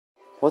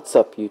What's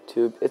up,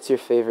 YouTube? It's your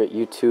favorite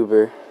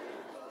YouTuber,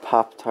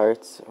 Pop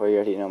Tarts, or you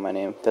already know my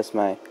name. That's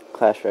my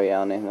Clash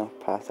Royale name, though.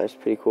 Pop Tarts,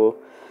 pretty cool.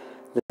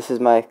 This is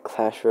my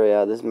Clash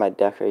Royale. This is my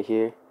deck right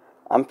here.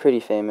 I'm pretty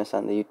famous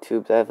on the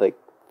YouTube. I have like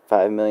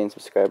 5 million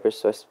subscribers,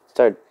 so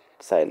I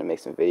decided to make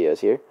some videos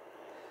here.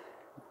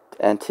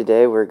 And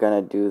today we're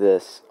gonna do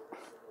this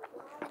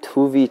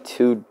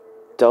 2v2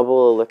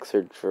 double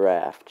elixir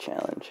draft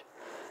challenge.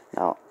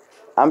 Now,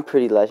 I'm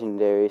pretty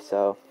legendary,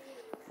 so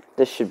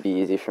this should be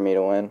easy for me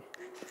to win.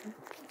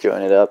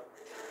 Join it up.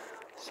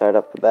 Start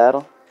up the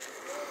battle.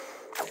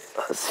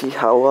 Let's see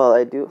how well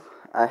I do.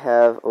 I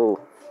have,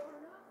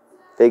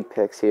 big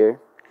picks here.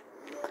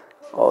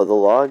 Oh, the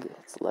log,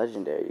 it's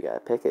legendary. You gotta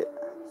pick it.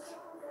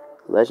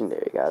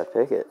 Legendary, you gotta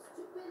pick it.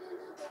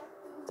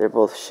 They're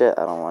both shit.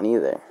 I don't want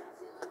either.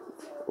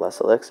 Less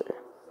elixir.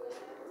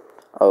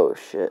 Oh,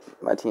 shit.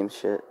 My team's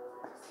shit.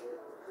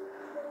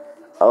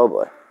 Oh,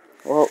 boy.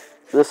 Well,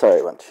 this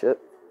already went to shit.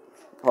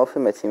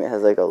 Hopefully my teammate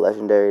has like a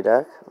legendary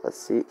deck. Let's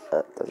see.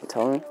 That doesn't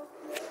tell me.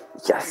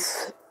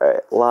 Yes!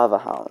 Alright, Lava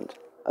Hound.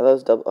 Are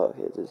those double? Oh,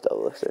 okay, there's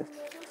double elixir.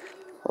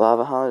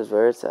 Lava Hound is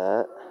where it's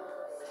at.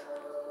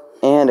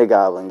 And a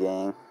Goblin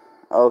Gang.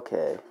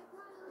 Okay.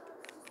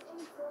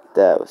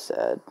 That was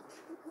sad.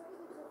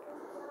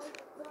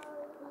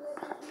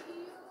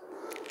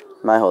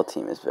 My whole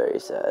team is very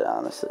sad,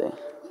 honestly.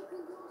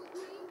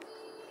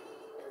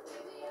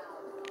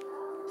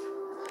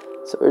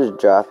 So we're just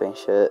dropping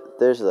shit.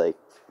 There's like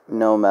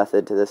no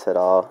method to this at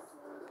all.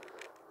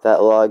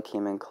 That log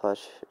came in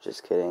clutch.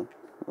 Just kidding.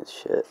 It's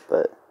shit,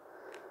 but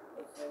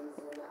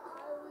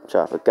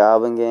drop a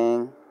Goblin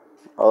Gang.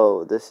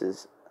 Oh, this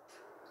is...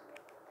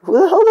 Who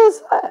the hell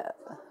does that?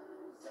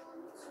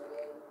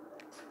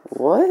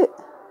 What?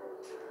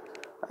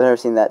 I've never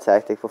seen that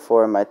tactic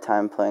before in my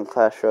time playing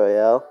Clash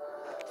Royale.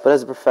 But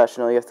as a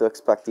professional, you have to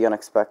expect the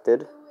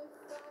unexpected.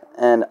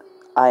 And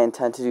I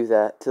intend to do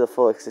that to the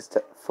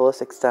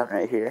fullest extent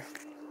right here.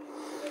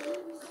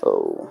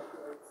 Oh.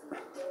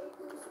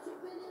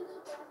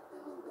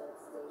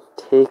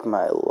 Take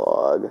my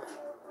log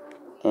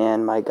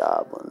and my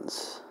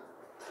goblins.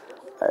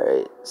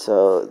 Alright,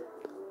 so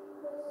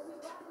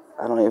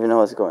I don't even know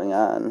what's going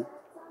on.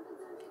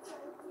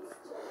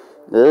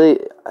 Really,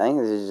 I think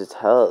this is just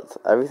health.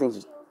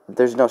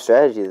 There's no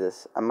strategy to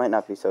this. I might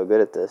not be so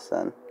good at this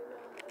then.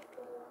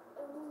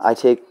 I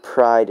take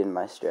pride in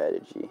my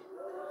strategy.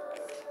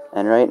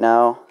 And right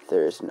now,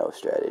 there is no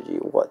strategy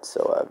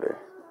whatsoever.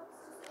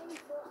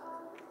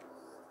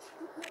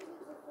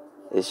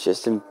 It's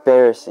just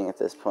embarrassing at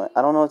this point.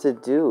 I don't know what to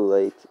do.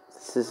 Like,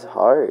 this is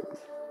hard.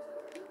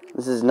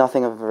 This is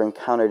nothing I've ever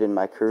encountered in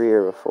my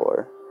career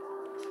before.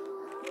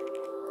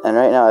 And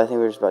right now, I think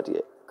we're just about to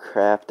get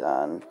crapped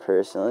on,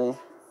 personally.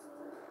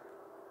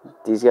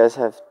 These guys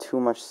have too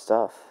much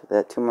stuff. They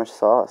have too much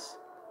sauce.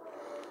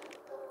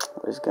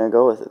 We're just gonna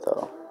go with it,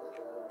 though.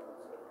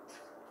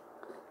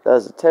 That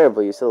was a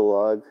terrible use of the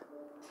log.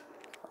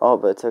 Oh,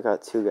 but it took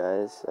out 2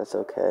 guys. That's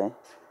okay.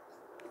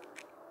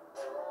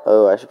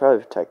 Oh, I should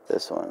probably protect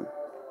this one.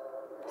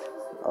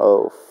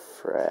 Oh,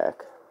 frack,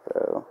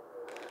 bro.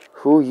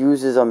 Who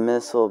uses a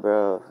missile,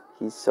 bro?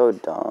 He's so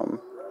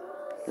dumb.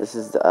 This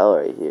is the L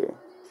right here.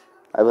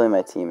 I blame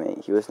my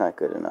teammate. He was not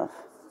good enough.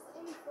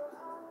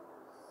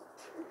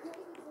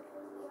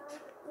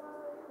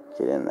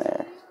 Get in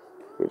there.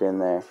 Get in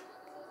there.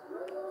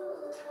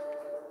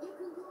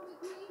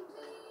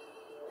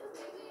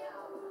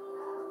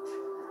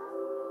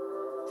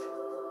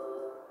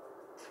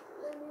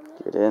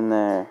 Get in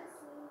there.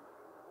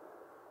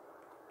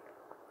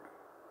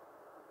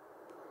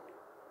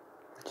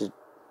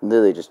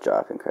 Literally just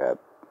dropping crap.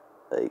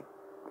 Like,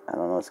 I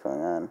don't know what's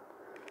going on.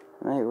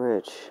 Night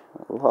Witch.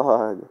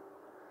 Log.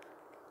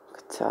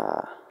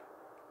 Kata.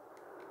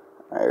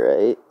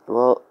 Alright.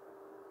 Well,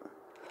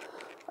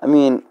 I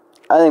mean,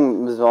 I think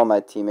it was all my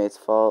teammates'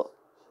 fault.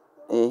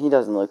 He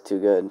doesn't look too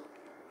good.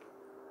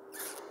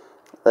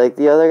 Like,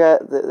 the other guy,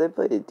 they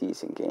played a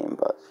decent game,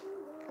 but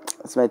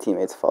it's my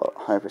teammates' fault,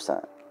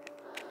 100%.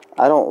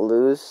 I don't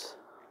lose,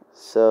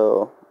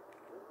 so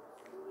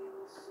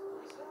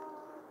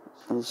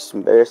it's just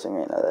embarrassing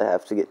right now that I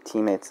have to get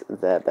teammates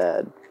that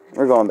bad.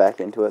 We're going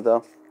back into it,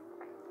 though.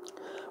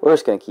 We're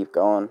just going to keep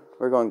going.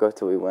 We're going to go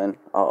till we win.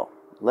 Oh,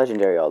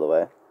 legendary all the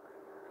way.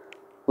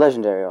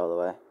 Legendary all the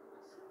way.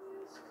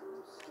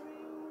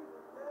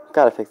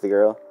 Gotta pick the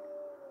girl.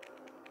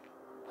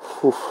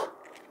 Whew.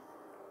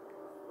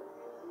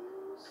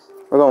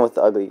 We're going with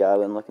the ugly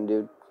goblin looking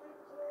dude.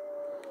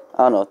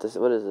 I don't know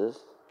what is this?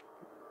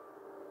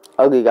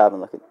 Ugly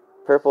goblin looking.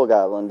 Purple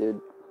goblin,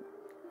 dude.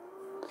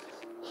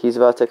 He's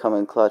about to come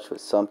in clutch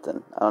with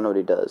something. I don't know what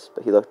he does,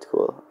 but he looked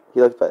cool. He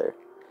looked better.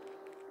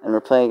 And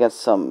we're playing against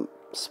some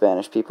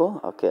Spanish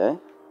people. Okay.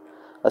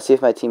 Let's see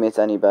if my teammate's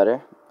any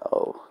better.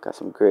 Oh, got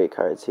some great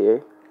cards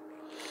here.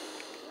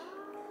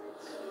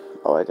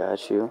 Oh, I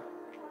got you.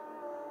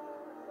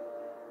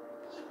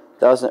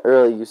 That was an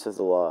early use of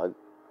the log.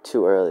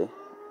 Too early.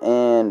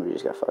 And we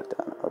just got fucked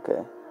on.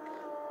 Okay.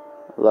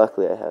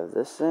 Luckily, I have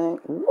this thing.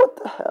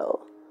 What the hell?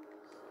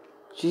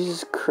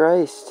 Jesus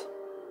Christ.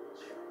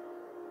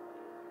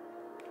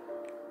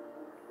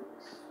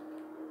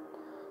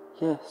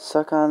 Yeah,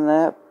 suck on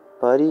that,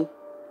 buddy.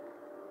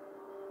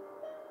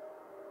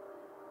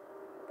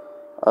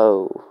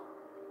 Oh.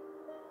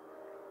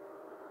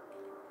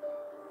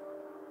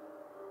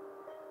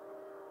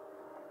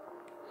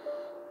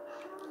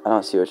 I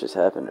don't see what just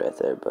happened right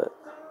there, but...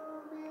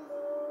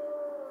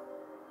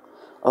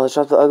 Oh, let's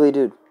drop the ugly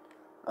dude.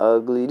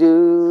 Ugly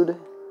dude.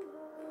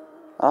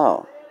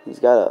 Oh, he's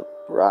got a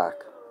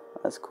rock.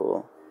 That's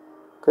cool.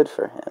 Good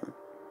for him.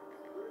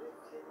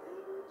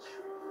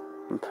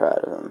 I'm proud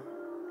of him.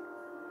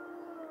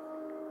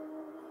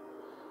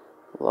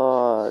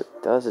 Log.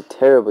 That was a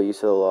terrible use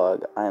of the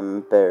log. I'm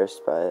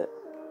embarrassed by it.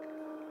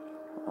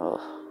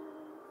 Ugh.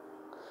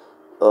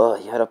 Ugh,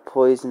 he had a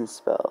poison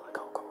spell.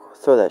 Go, go, go.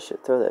 Throw that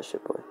shit,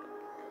 boy.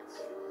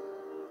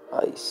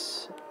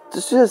 Ice.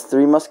 This dude has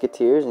 3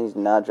 musketeers and he's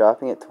not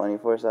dropping it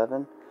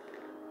 24/7?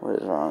 What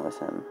is wrong with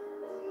him?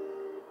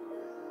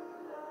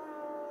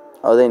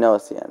 Oh, they know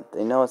it's the end.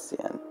 They know it's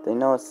the end. They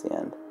know it's the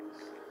end.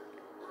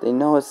 They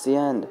know it's the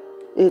end.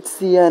 It's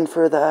the end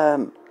for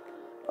them.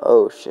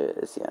 Oh shit,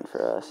 it's the end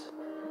for us.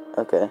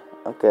 Okay,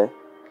 okay.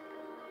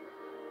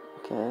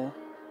 Okay.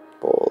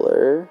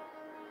 Bowler.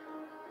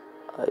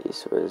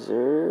 Ice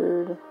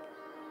Wizard.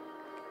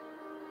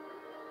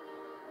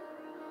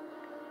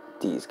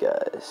 These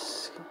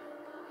guys.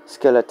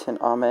 Skeleton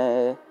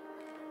Army.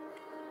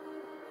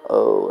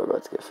 Oh, we're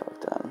about to get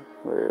fucked on.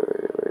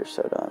 We're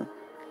so done.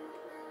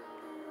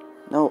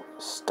 No,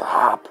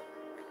 stop.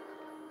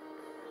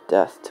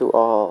 Death to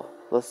all.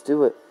 Let's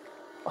do it.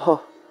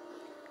 Oh,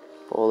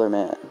 Bowler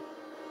Man.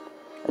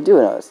 I do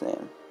know his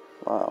name.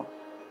 Wow.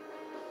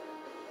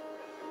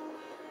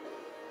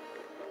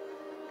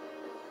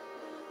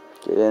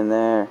 Get in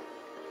there.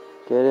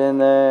 Get in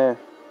there.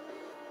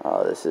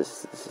 Oh, this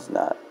is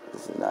not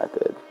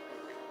good.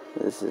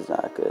 This is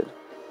not good.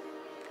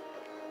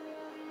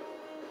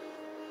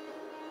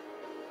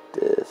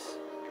 This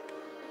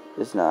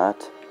is not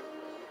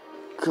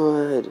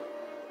good.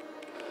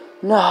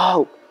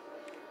 No!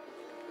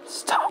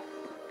 Stop!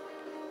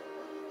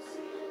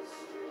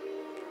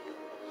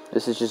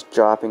 This is just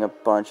dropping a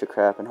bunch of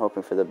crap and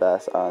hoping for the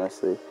best,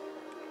 honestly.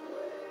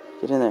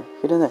 Get in there.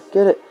 Get in there.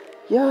 Get it.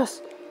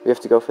 Yes! We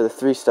have to go for the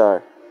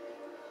 3-star.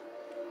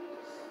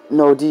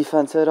 No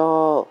defense at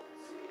all.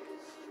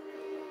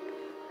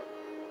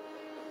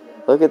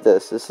 Look at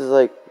this. This is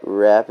like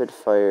rapid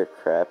fire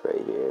crap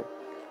right here.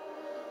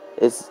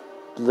 It's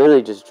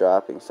literally just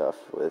dropping stuff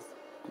with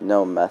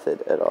no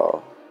method at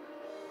all.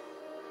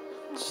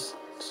 Just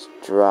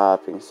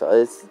dropping stuff.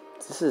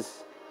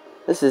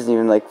 This isn't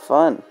even like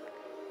fun.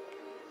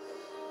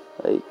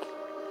 Like,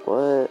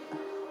 what?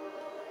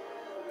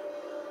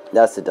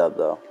 That's the dub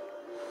though.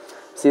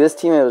 See, this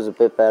teammate was a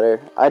bit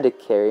better. I had to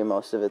carry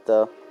most of it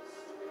though.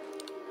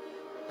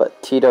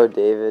 But Tito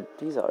David,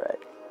 he's alright.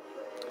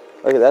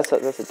 Okay, that's a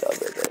dub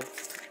right there.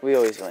 We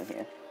always win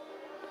here.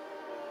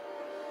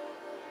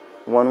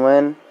 1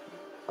 win.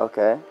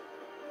 Okay.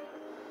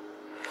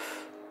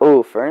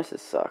 Oh,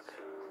 Furnaces suck.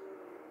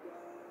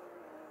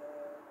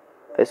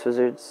 Ice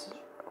Wizards.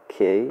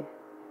 Okay.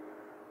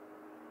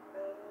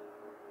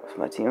 So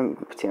my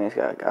teammates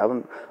got a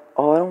Goblin.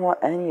 Oh, I don't want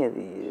any of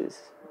these.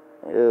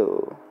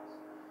 Ew.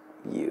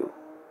 You.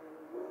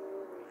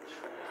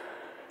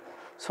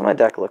 So my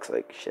deck looks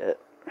like shit.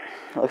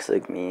 It looks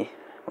like me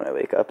when I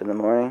wake up in the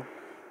morning.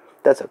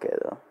 That's okay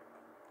though.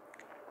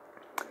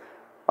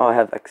 Oh, I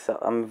have Excel.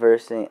 I'm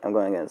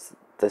going against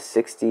the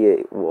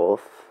 68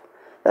 Wolf.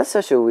 That's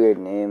such a weird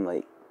name.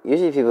 Like,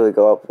 usually people would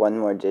go up 1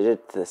 more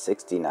digit to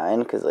 69,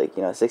 because, like,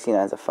 you know,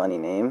 69 is a funny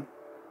name.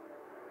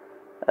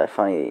 A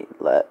funny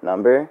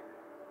number.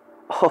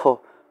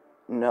 Oh,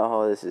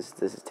 no, this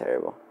is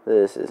terrible.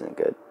 This isn't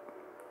good.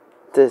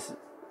 This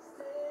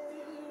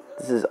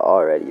is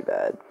already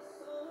bad.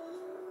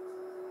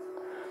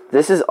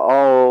 This is,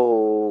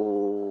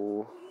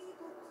 oh,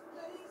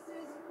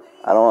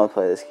 I don't want to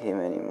play this game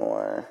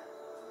anymore.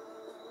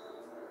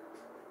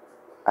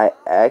 I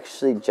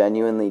actually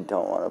genuinely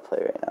don't want to play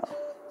right now.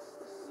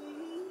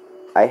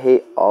 I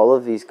hate all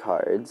of these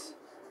cards.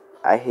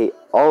 I hate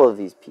all of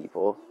these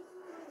people.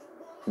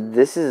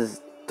 This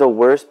is the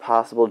worst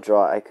possible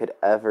draw I could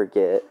ever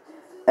get.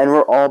 And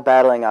we're all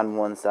battling on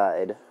one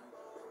side.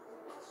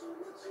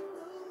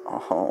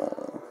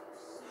 Oh.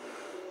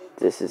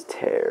 This is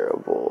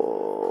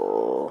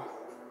terrible.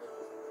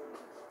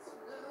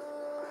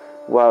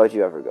 Why would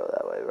you ever go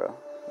that way, bro?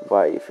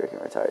 Why are you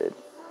freaking retarded?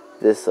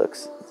 This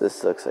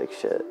looks like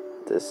shit.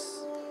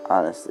 This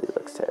honestly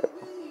looks terrible.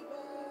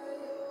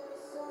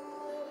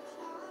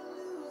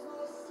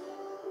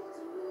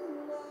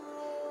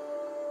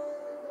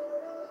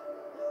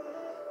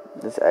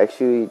 This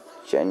actually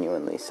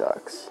genuinely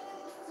sucks.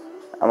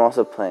 I'm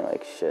also playing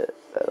like shit.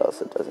 That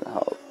also doesn't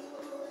help.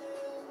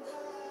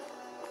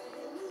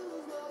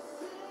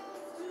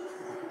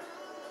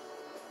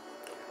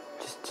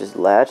 Just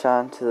latch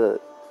on to the...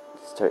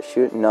 Start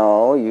shooting.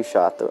 No, you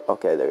shot the...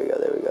 Okay, there we go,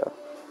 there we go.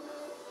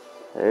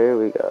 There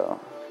we go.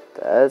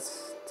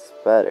 That's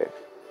better.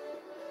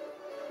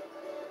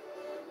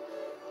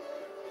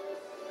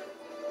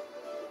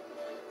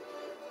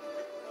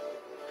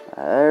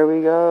 There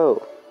we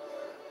go.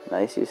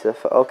 Nice use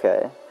of...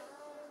 Okay.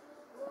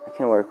 I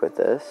can work with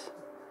this.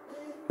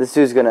 This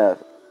dude's gonna...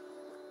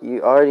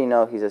 You already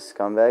know he's a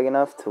scumbag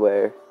enough to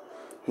where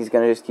he's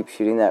gonna just keep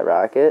shooting that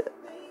rocket.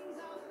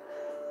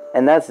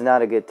 And that's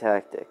not a good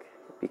tactic.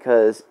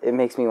 Because it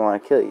makes me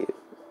want to kill you.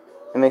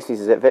 It makes me...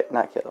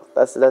 Not kill.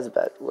 That's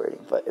bad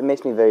wording. But it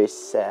makes me very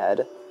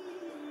sad.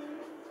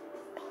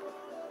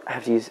 I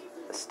have to use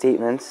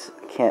statements.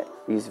 I can't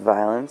use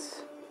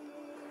violence.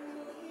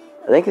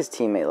 I think his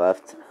teammate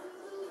left.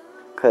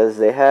 Because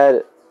they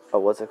had... Oh,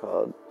 what's it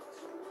called?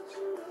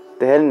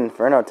 They had an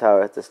Inferno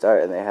Tower at the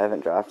start, and they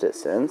haven't dropped it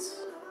since.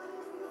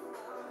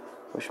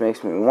 Which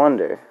makes me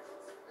wonder.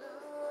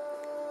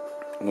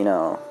 You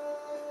know...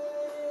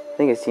 I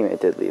think his teammate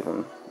did leave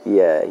him.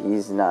 Yeah,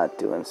 he's not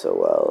doing so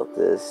well.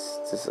 This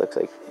looks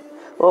like...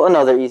 Well,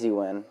 another easy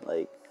win.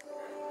 Like,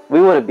 we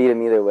would have beat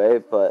him either way,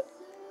 but...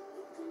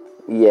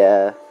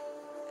 Yeah.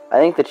 I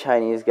think the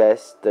Chinese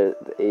guys, the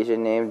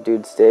Asian name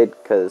dude stayed,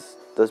 because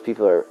those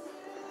people are...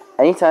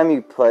 Anytime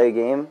you play a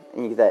game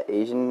and you get that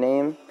Asian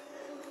name,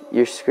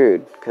 you're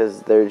screwed,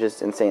 because they're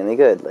just insanely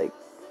good. Like,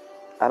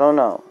 I don't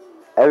know.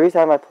 Every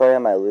time I play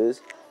them, I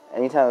lose.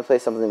 Anytime I play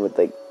something with,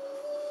 like,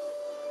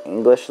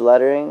 English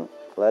letters,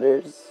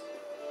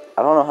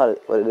 I don't know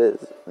what it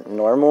is.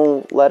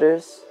 Normal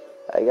letters,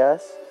 I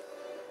guess.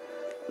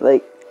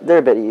 Like, they're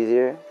a bit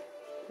easier.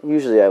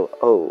 Usually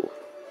oh.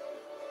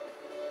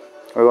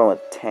 We're going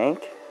with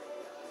tank.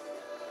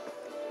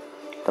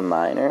 The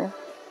miner.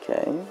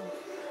 Okay.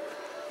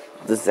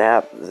 The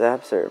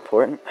zaps are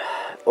important.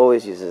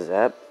 Always use a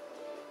zap.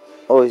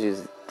 Always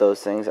use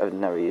those things. I've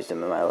never used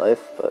them in my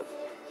life, but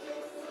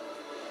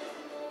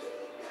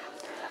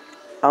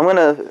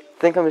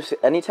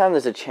anytime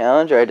there's a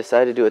challenge or I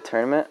decide to do a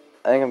tournament,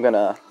 I think I'm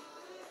gonna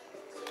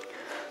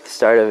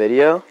start a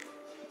video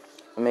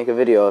and make a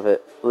video of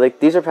it. Like,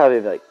 these are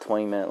probably like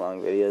 20-minute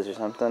long videos or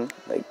something.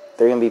 Like,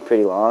 they're gonna be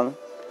pretty long.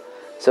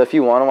 So if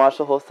you want to watch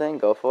the whole thing,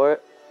 go for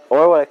it.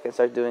 Or what I can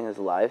start doing is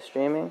live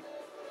streaming.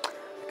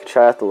 I could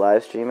try out the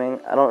live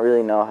streaming. I don't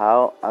really know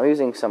how. I'm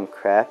using some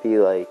crappy,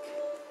 like...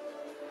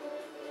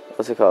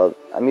 What's it called?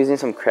 I'm using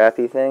some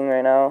crappy thing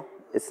right now.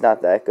 It's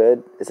not that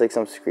good. It's like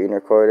some screen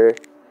recorder.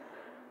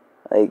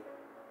 Like...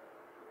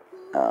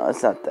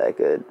 it's not that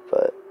good,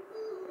 but...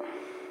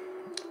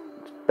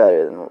 It's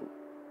better than what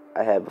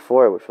I had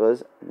before, which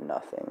was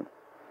nothing.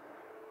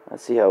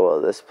 Let's see how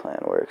well this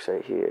plan works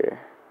right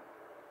here.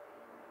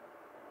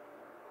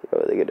 Get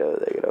over there, get over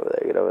there, get over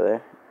there, get over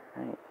there.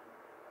 Right.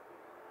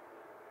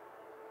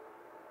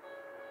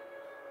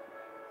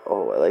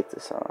 Oh, I like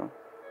this song.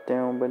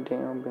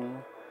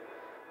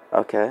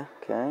 Okay,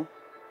 okay.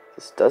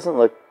 This doesn't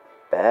look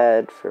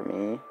bad for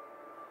me.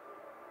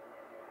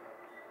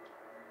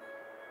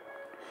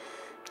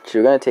 So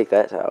we're gonna take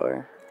that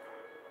tower.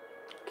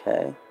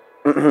 Okay.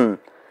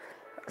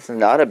 It's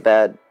not a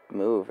bad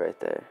move right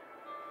there.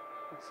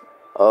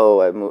 Oh,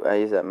 I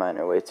used that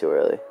miner way too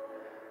early.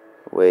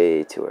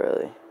 Way too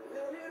early.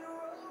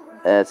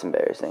 That's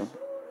embarrassing.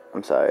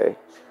 I'm sorry.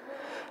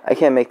 I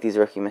can't make these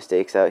rookie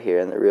mistakes out here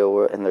in the real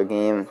world, in their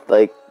game.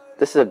 Like,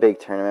 this is a big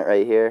tournament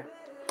right here.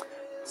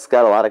 It's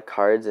got a lot of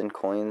cards and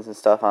coins and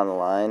stuff on the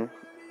line.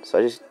 So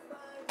I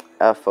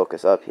gotta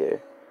focus up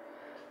here.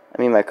 I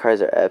mean, my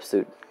cards are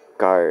absolute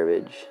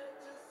garbage.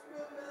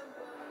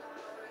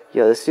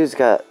 Yo, this dude's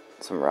got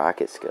some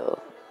rocket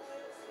skill.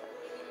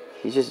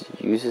 He just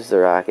uses the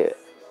rocket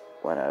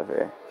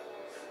whenever.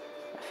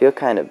 I feel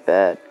kind of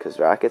bad, because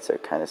rockets are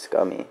kind of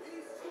scummy.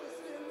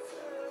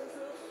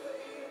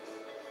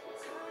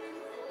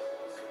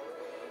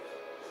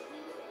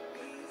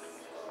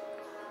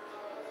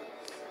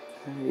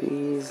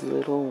 These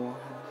little ones.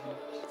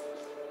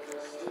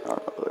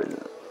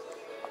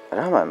 I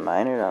don't have my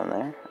miner down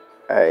there.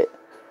 Alright.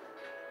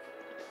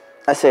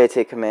 I say I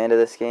take command of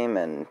this game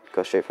and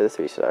go straight for the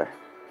 3-star.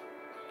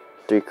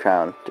 3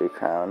 crown. 3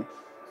 crown.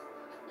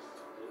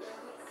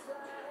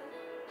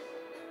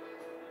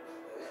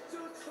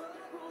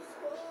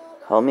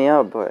 Help me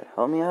out, boy.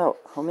 Help me out.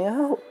 Help me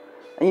out.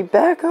 I need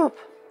backup.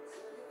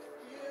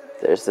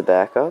 There's the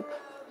backup.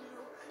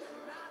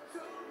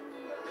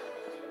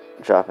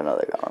 Drop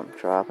another golem.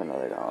 Drop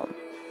another golem.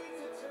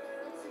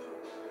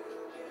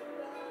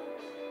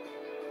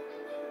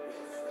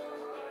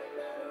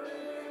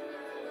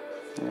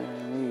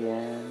 In the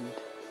end.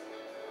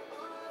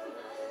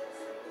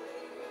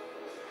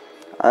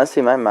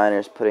 Honestly, my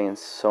miner's putting in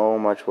so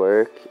much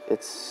work.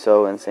 It's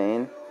so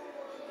insane.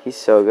 He's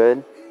so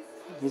good.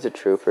 He's a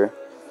trooper.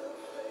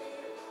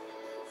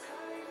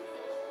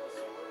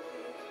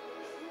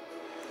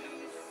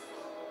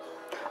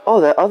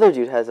 Oh, that other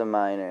dude has a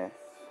miner.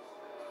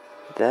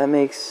 That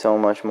makes so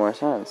much more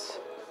sense.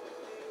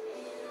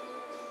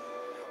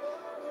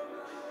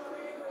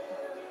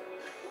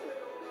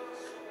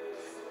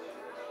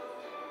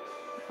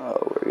 Oh,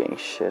 we're getting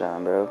shit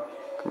on, bro.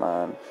 Come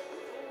on.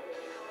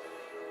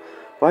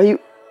 Why you...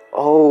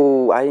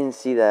 Oh, I didn't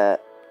see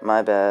that.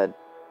 My bad,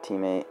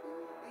 teammate.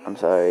 I'm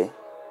sorry.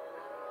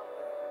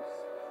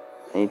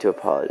 I need to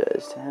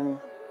apologize to him.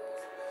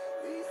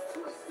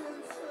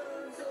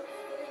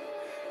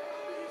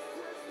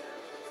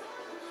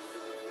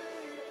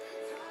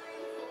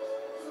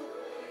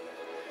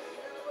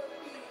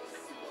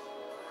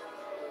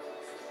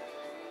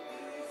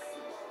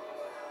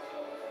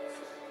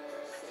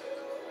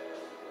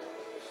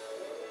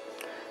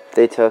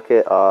 They took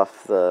it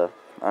off the...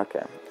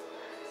 Okay.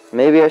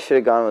 Maybe I should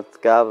have gone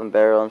with Goblin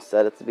Barrel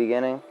instead at the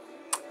beginning.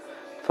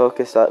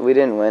 Focused on... We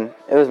didn't win.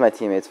 It was my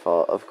teammate's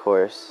fault, of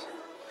course.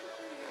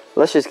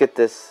 Let's just get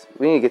this...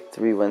 We need to get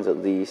 3 wins at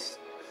least.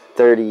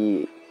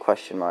 30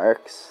 question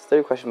marks.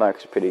 30 question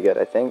marks are pretty good,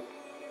 I think.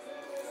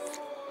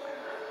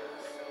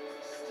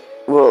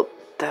 Well,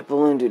 that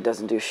balloon dude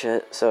doesn't do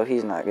shit, so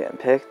he's not getting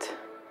picked.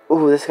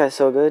 Ooh, this guy's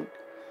so good.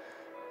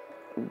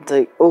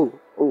 Like, ooh.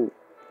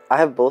 I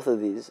have both of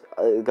these.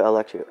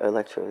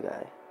 Electro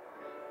guy.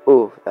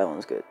 Ooh, that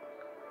one's good.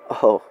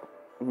 Oh,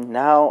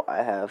 now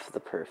I have the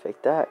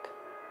perfect deck.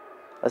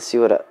 Let's see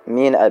what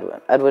me and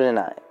Edwin and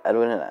I,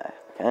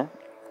 okay?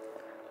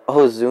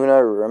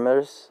 Ozuna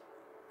Ramirez.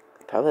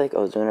 Probably like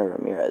Ozuna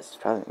Ramirez.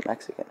 Probably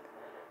Mexican.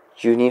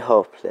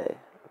 Juniho play.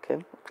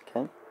 Okay.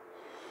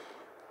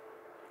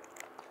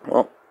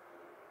 Well,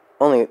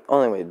 only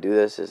way to do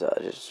this is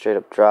just straight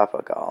up drop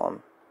a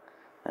golem.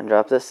 And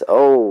drop this.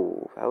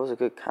 Oh, that was a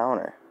good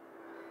counter.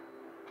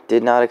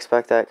 Did not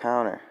expect that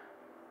counter.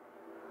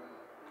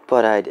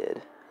 But I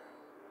did.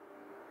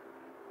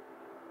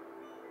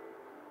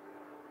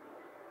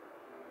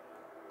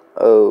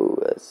 Oh,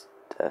 that's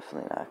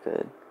definitely not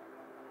good.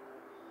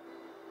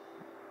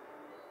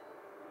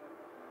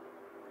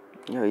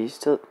 Yo, are you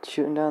still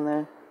shooting down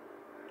there?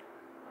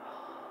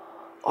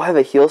 Oh, I have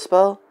a heal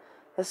spell?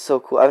 That's so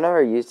cool. I've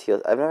never used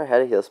heal. I've never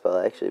had a heal spell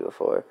actually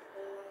before.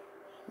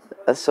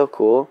 That's so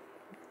cool.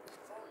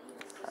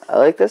 I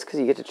like this because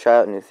you get to try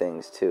out new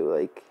things too.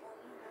 Like,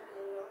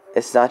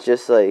 it's not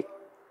just like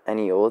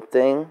any old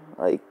thing.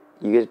 Like,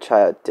 you get to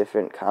try out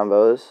different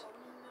combos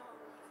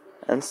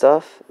and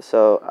stuff.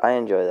 So I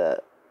enjoy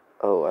that.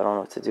 Oh, I don't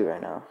know what to do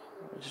right now.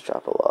 I'll just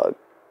drop a log.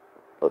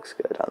 Looks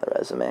good on the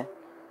resume.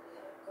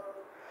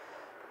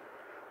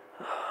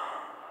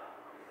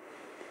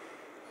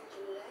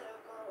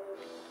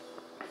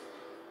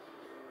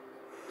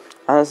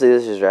 Honestly,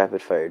 this is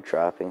rapid fire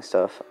dropping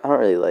stuff. I don't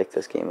really like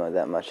this game mode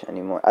that much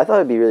anymore. I thought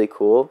it'd be really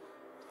cool.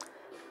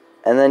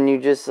 And then you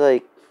just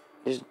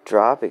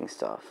dropping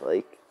stuff.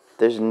 Like,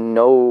 there's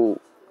no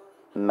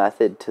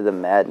method to the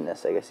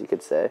madness, I guess you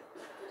could say.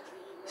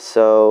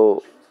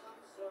 So,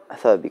 I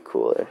thought it'd be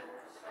cooler,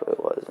 but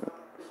it wasn't.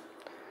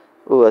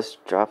 Ooh, let's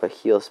drop a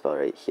heal spell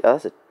right here.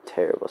 That's a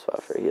terrible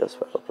spot for a heal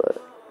spell, but...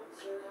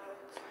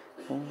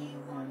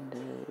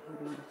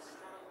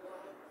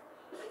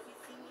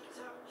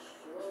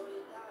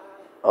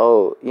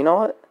 Oh, you know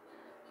what?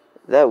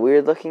 That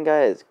weird looking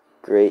guy is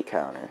great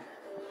counter.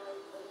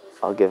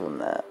 I'll give him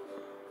that.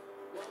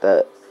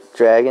 That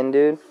dragon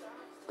dude,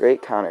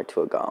 great counter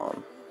to a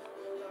golem.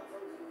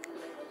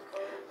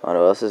 I don't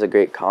know what else is a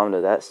great counter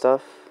to that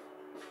stuff.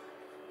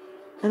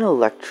 An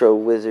electro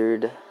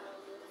wizard.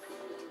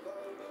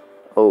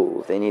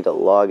 Oh, they need a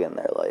log in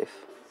their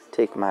life.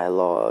 Take my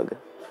log.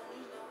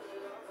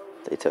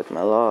 They took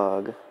my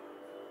log.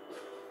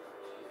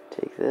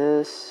 Take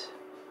this.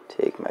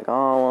 Take my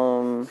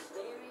golem.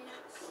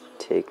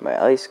 Take my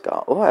ice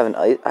golem. Oh,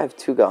 I have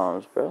 2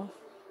 golems, bro.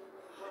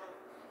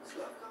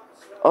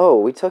 Oh,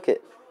 we took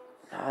it.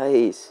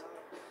 Nice.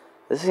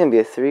 This is gonna be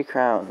a 3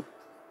 crown.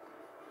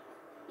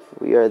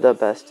 We are the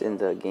best in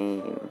the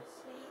game.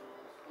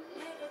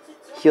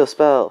 Heal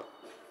spell.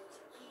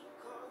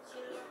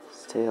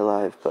 Stay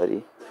alive,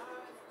 buddy.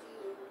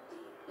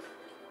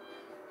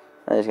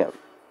 I'm just gonna...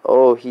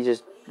 Oh, he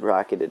just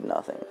rocketed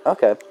nothing.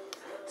 Okay.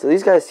 So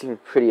these guys seem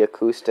pretty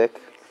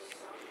acoustic.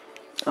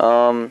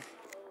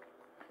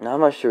 Not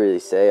much to really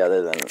say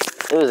other than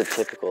it was a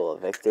typical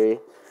victory.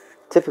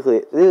 Typically,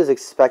 it was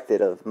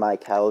expected of my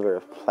caliber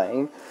of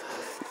playing,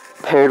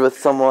 paired with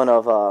someone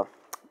of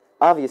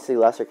obviously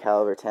lesser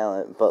caliber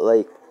talent, but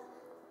like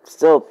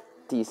still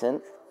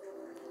decent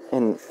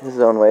in his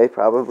own way,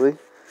 probably.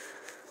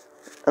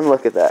 And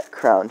look at that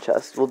crown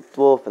chest. We'll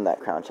open that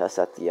crown chest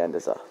at the end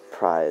as a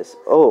prize.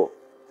 Oh,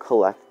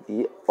 collect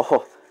the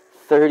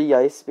 30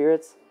 ice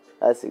spirits.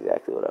 That's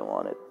exactly what I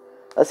wanted.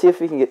 Let's see if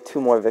we can get 2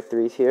 more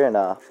victories here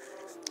and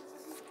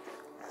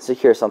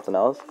secure something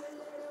else.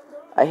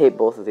 I hate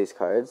both of these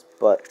cards,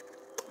 but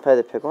if I had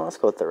to pick one, let's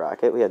go with the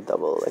rocket. We have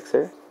double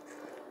elixir.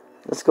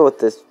 Let's go with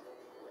this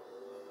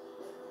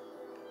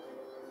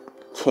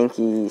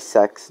kinky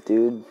sex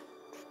dude.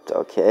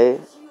 Okay.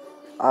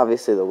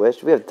 Obviously the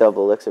witch. We have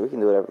double elixir. We can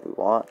do whatever we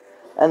want.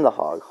 And the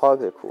hog.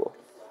 Hogs are cool.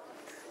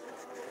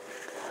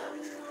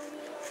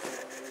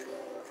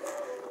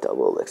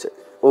 Double elixir.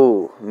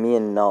 Ooh, me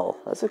and Null.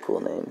 That's a cool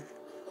name.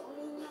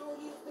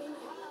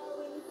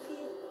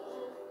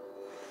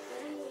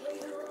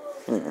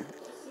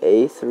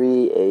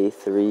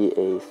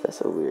 A3.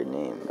 That's a weird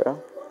name,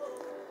 bro.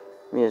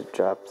 Let me just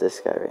drop this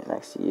guy right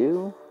next to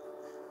you.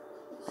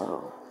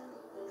 Oh.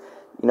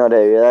 You know what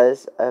I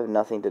realized? I have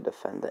nothing to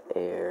defend the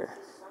air.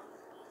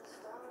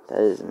 That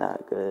is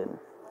not good.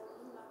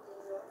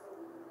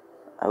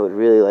 I would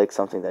really like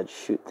something that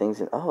shoot things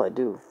in. Oh, I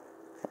do.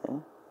 Okay.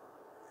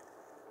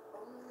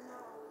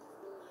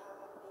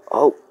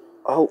 Oh.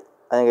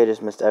 I think I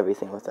just missed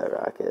everything with that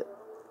rocket.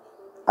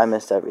 I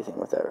missed everything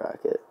with that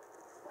rocket.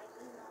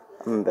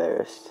 I'm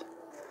embarrassed.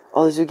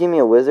 Oh, this dude gave me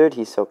a wizard?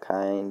 He's so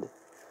kind.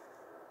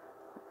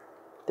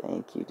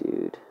 Thank you,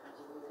 dude.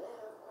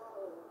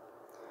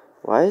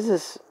 Why is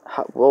this...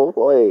 Whoa,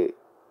 wait.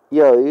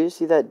 Yo, you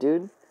see that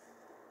dude?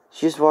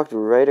 She just walked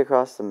right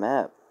across the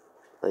map.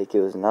 Like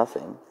it was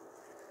nothing.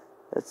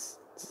 It's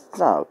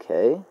not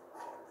okay.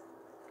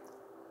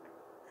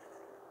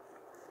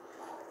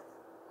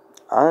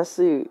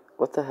 Honestly,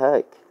 what the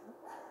heck?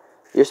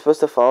 You're supposed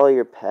to follow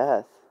your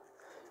path.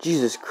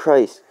 Jesus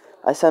Christ.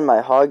 I send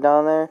my hog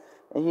down there,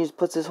 and he just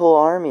puts his whole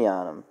army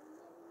on him.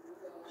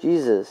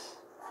 Jesus.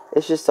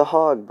 It's just a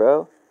hog,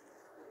 bro.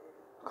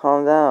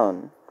 Calm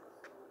down.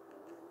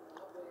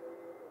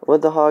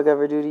 What'd the hog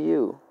ever do to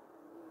you?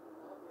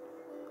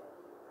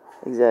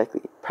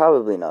 Exactly.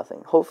 Probably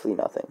nothing. Hopefully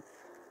nothing.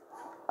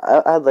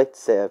 I'd like to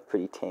say I have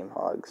pretty tame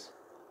hogs.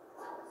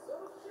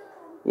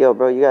 Yo,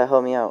 bro, you gotta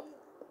help me out.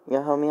 You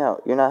gotta help me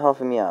out. You're not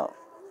helping me out.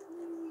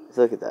 Just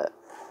look at that.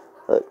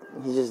 Look,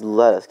 he just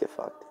let us get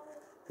fucked.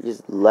 He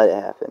just let it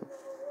happen.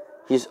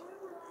 He just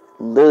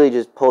literally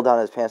just pulled down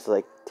his pants to,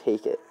 like,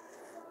 take it.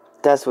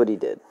 That's what he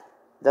did.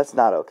 That's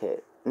not okay.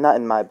 Not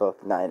in my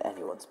book. Not in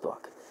anyone's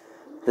book.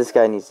 This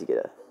guy needs to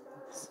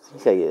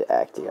he's gotta get his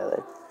act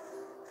together.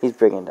 He's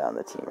bringing down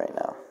the team right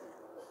now.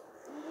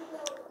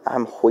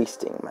 I'm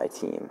hoisting my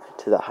team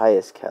to the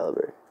highest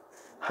caliber,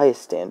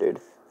 highest standard,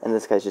 and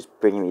this guy's just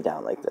bringing me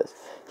down like this.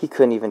 He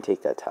couldn't even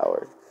take that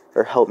tower,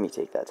 or help me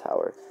take that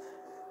tower.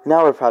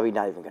 Now we're probably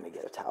not even going to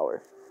get a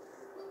tower.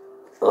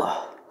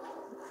 Ugh.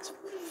 It's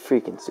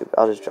freaking stupid.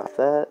 I'll just drop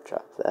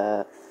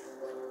that.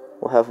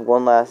 We'll have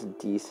one last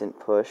decent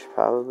push,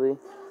 probably.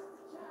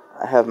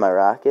 I have my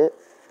rocket,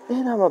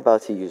 and I'm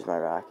about to use my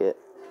rocket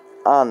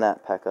on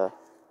that P.E.K.K.A.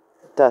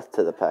 Death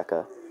to the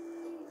P.E.K.K.A.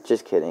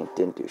 Just kidding.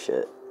 Didn't do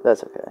shit.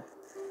 That's okay.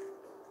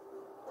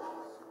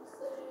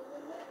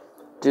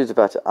 Dude's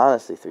about to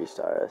honestly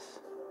 3-star us.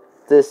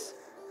 This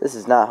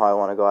is not how I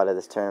want to go out of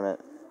this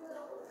tournament.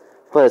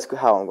 But it's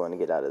how I'm going to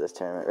get out of this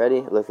tournament.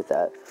 Ready? Look at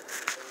that.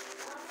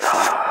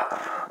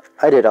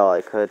 I did all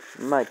I could.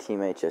 My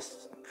teammate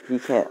he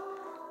can't.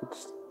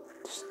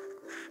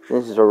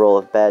 This is a roll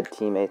of bad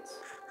teammates.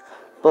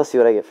 But let's see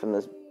what I get from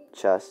this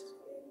chest.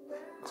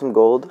 Some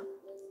gold,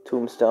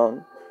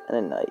 tombstone, and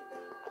a knight.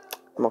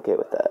 I'm okay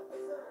with that.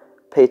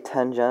 Pay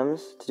 10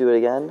 gems to do it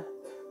again.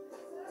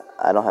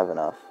 I don't have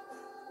enough.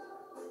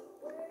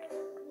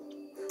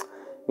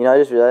 You know, I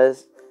just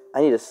realized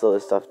I need to slow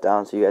this stuff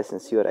down so you guys can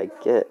see what I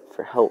get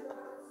for help.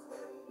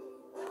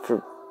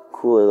 For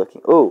cooler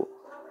looking. Ooh.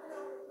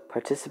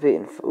 Participate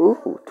in...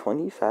 Ooh,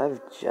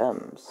 25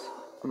 gems.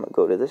 I'm gonna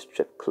go to the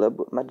strip club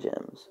with my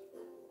gems.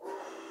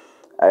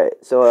 Alright,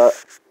 so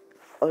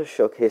I'll just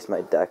showcase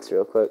my decks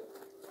real quick.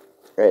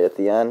 Right at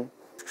the end.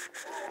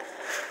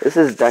 This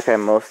is the deck I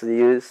mostly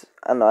use.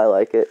 I know I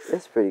like it.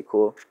 It's pretty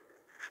cool.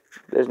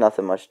 There's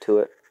nothing much to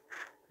it.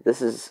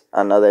 This is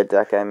another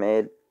deck I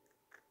made.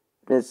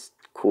 It's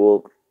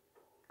cool.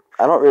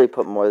 I don't really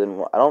put more than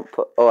one.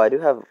 Oh, I do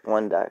have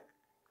one deck.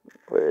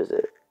 Where is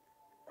it?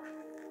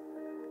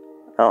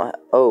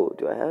 Oh,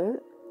 do I have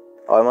it?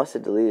 Oh, I must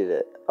have deleted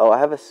it. Oh, I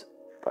have a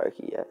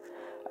Sparky, yeah.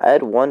 I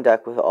had one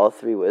deck with all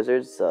 3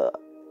 wizards. The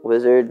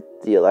wizard,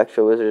 the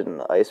Electro wizard, and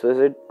the Ice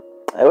wizard.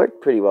 It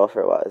worked pretty well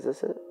for a while. Is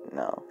this it?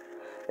 No.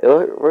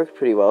 It worked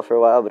pretty well for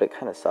a while, but it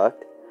kind of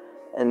sucked.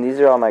 And these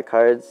are all my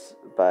cards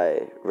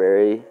by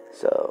Rarity.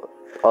 So,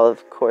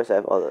 of course, I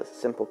have all the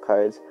simple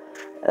cards.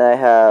 And I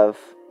have...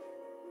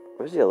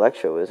 Where's the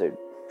Electro wizard?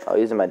 Oh,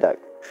 he's in my deck.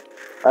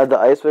 I have the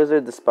Ice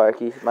wizard, the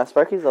Sparky. My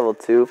Sparky's level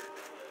 2.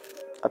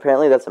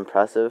 Apparently, that's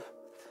impressive.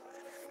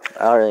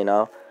 I don't really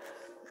know.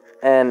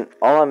 And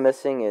all I'm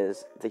missing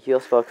is the heal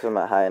spell because I'm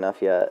not high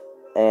enough yet.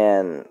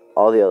 And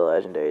all the other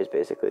legendaries,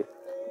 basically.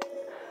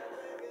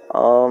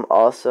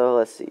 Also,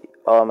 let's see.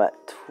 Oh, I'm at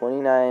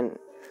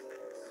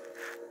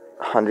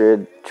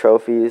 2,900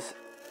 trophies.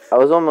 I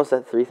was almost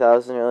at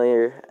 3,000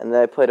 earlier, and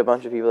then I played a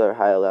bunch of people that are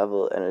higher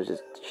level, and it was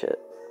just shit.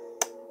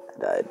 I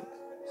died.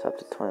 It's up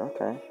to 20,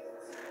 okay.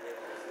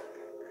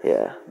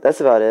 Yeah, that's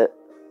about it.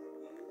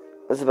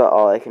 That's about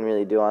all I can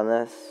really do on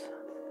this.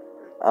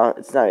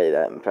 It's not really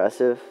that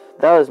impressive.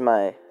 That was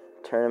my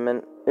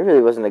tournament. It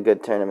really wasn't a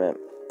good tournament.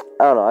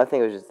 I don't know, I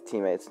think it was just the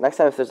teammates. Next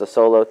time if there's a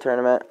solo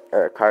tournament,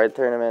 or a card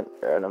tournament,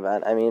 or an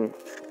event, I mean,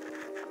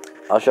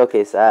 I'll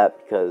showcase that,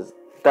 because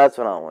that's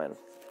when I'll win.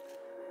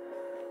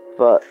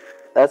 But,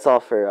 that's all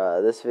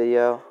for this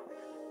video.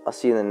 I'll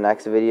see you in the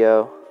next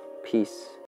video. Peace.